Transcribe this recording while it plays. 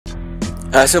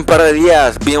Hace un par de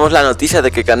días vimos la noticia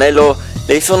de que Canelo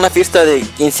le hizo una fiesta de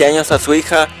 15 años a su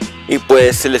hija y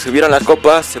pues se le subieron las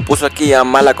copas, se puso aquí a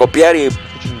mal a copiar y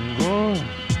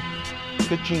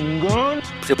 ¡Qué chingón!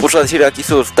 se puso a decir aquí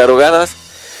sus tarugadas.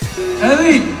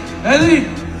 Edwin,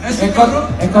 ese cabrón.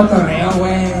 Es cotorreo,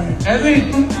 güey.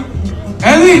 Edwin,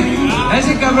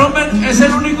 ese cabrón es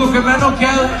el único que me ha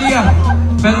noqueado un día.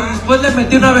 Pero después le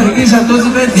metí una vergüenza,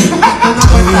 entonces vete.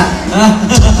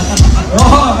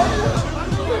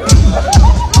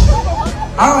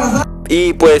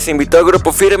 Y pues invitó al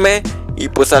Grupo Firme y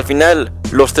pues al final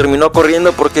los terminó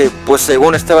corriendo porque pues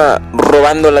según estaba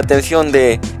robando la atención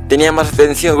tenía más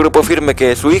atención Grupo Firme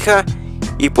que su hija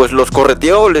y pues los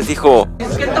correteó, les dijo,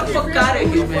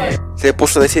 se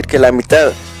puso a decir que la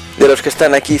mitad de los que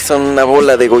están aquí son una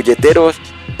bola de golleteros,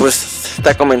 pues se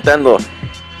está comentando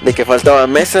de que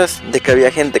faltaban mesas, de que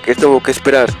había gente que tuvo que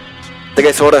esperar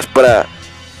 3 horas para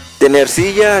tener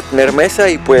silla, tener mesa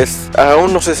y pues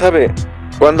aún no se sabe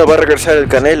cuándo va a regresar el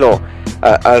Canelo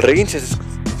al ring.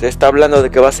 Se está hablando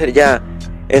de que va a ser ya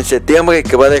en septiembre,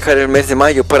 que va a dejar el mes de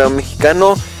mayo para un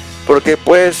mexicano, porque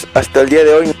pues hasta el día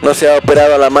de hoy no se ha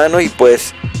operado la mano y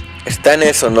pues está en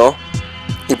eso, ¿no?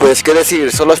 Y pues qué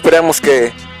decir, solo esperamos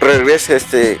que regrese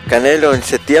este Canelo en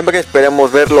septiembre,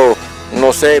 esperamos verlo,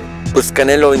 no sé, pues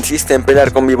Canelo insiste en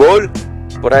pelear con B-Ball,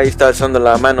 por ahí está alzando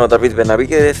la mano David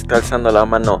Benavides, está alzando la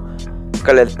mano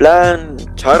Caleb Plan,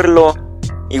 Charlo,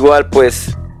 igual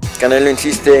pues Canelo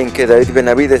insiste en que David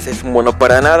Benavides es un bueno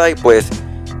para nada y pues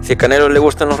si a Canelo le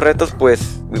gustan los retos, pues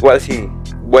igual si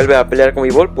vuelve a pelear con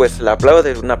B-Ball, pues la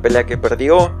aplaude, es una pelea que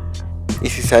perdió. Y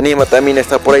si se anima también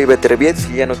está por ahí Beterbiev,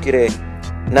 si ya no quiere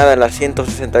nada en la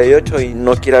 168 y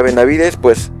no quiere a Benavides,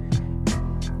 pues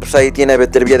ahí tiene a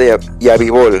Beterbiev y a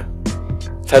B-Ball.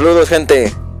 Saludos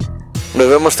gente, nos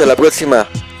vemos hasta la próxima,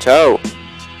 chao.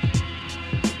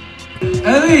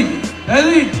 Edwin,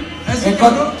 ese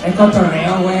cabrón. Es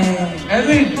cotorreo, güey.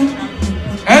 Edwin,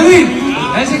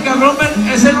 ese cabrón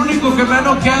es el único que me ha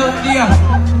noqueado un día.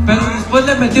 Pero después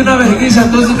le metí una vergüenza,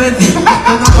 entonces vete.